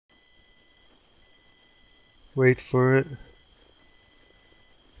Wait for it.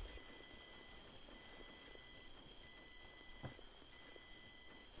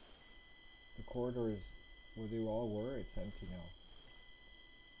 The corridor is where they all were. It's empty now.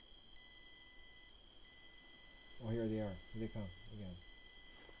 Oh, here they are. Here they come again.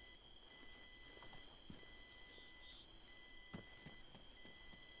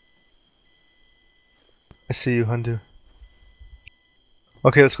 I see you, Hundu.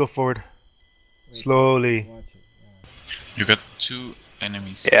 Okay, let's go forward. Wait, Slowly. watch it. Yeah. You got 2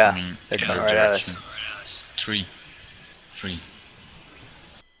 enemies Yeah, coming they're in coming your right at direction. us. 3.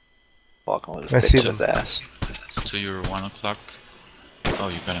 Walking with I a see stick to his ass. To your 1 o'clock. Oh,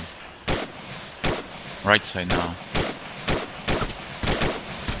 you got him. Right side now.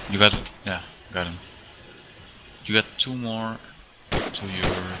 You got, yeah, got him. You got 2 more to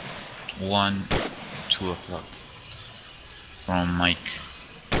your 1, 2 o'clock. From Mike.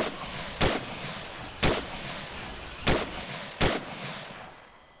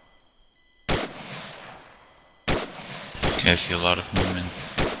 Okay, I see a lot of movement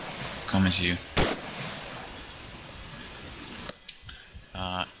coming to you.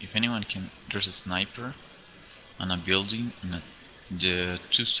 If anyone can, there's a sniper on a building, in the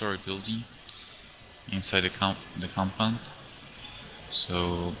 2-story building inside the compound.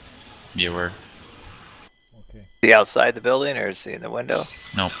 So be aware. Okay. Is he outside the building or is he in the window?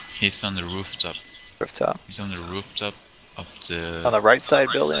 No, he's on the rooftop. Rooftop. He's on the rooftop of the On the right side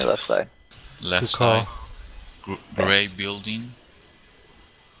building or left side? left Good call. side, gray building,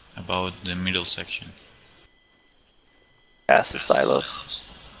 about the middle section. Past the silos.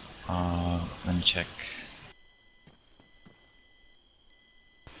 Let me check.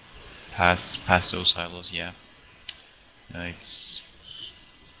 Past those silos, yeah. It's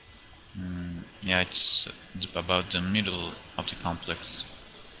it's about the middle of the complex.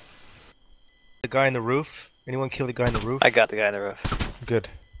 The guy in the roof. Anyone kill the guy in the roof? I got the guy on the roof. Good.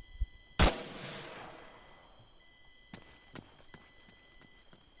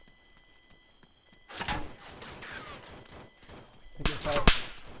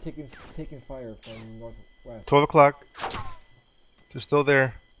 Taking fire from northwest. 12 o'clock. They're still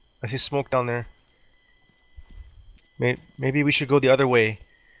there. I see smoke down there. Maybe we should go the other way.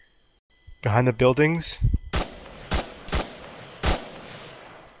 Behind the buildings.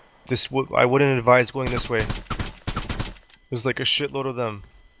 I wouldn't advise going this way. There's like a shitload of them.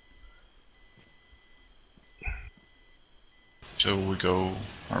 So we go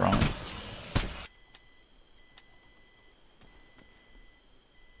around.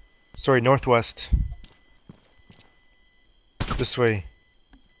 Sorry, northwest. This way.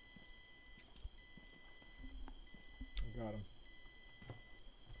 Got him.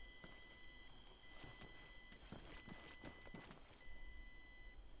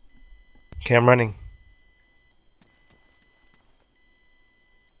 Okay, I'm running.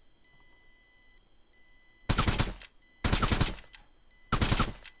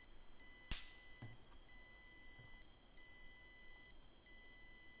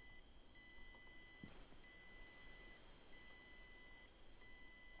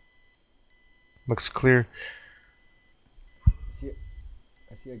 Looks clear.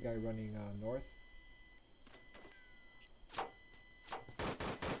 I see a guy running north.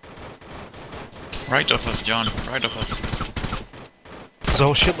 Right of us, John. Right of us. There's a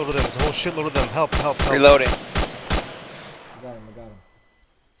whole shitload of them. There's a whole shitload of them. Help, help, help. Reloading. I got him.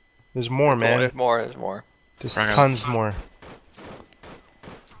 There's more, man. There's more. There's Frag out. tons more.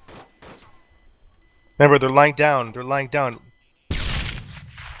 Remember, they're lying down. They're lying down.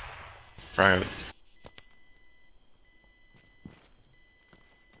 Frag out.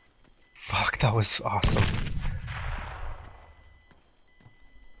 Fuck, that was awesome.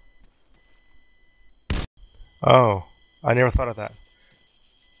 Oh, I never thought of that.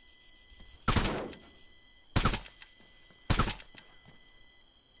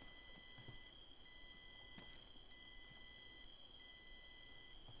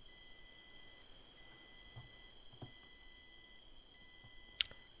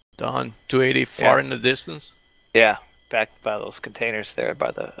 Don, 280 far Yeah. in the distance. Yeah, back by those containers there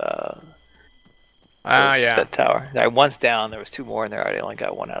by the Yeah. that tower. One's down. There was 2 more in there. I only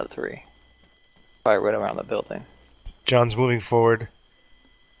got 1 out of 3. Probably right around the building. John's moving forward.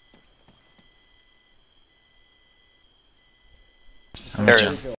 There John. it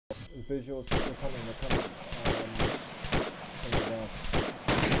is. Visuals. They're coming. From the west.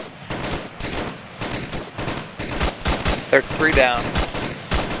 They're 3 down.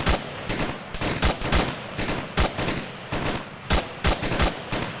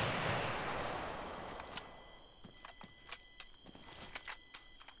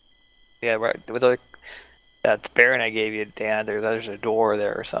 Yeah, right. That Baron I gave you, Dan, there's a door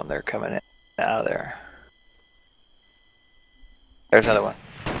there or something. They're coming in and out of there. There's another one.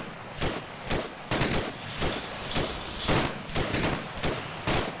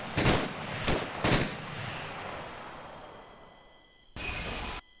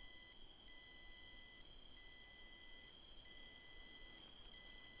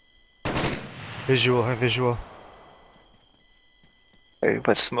 Visual, high visual. They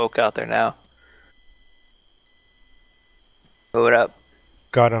put smoke out there now. Move it up.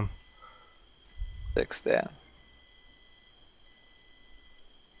 Got him. 6 down.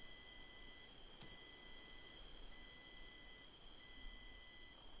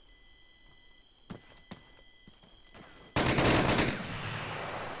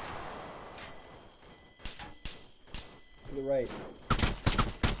 To the right.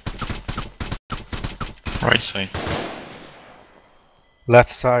 Right side.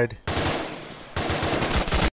 Left side.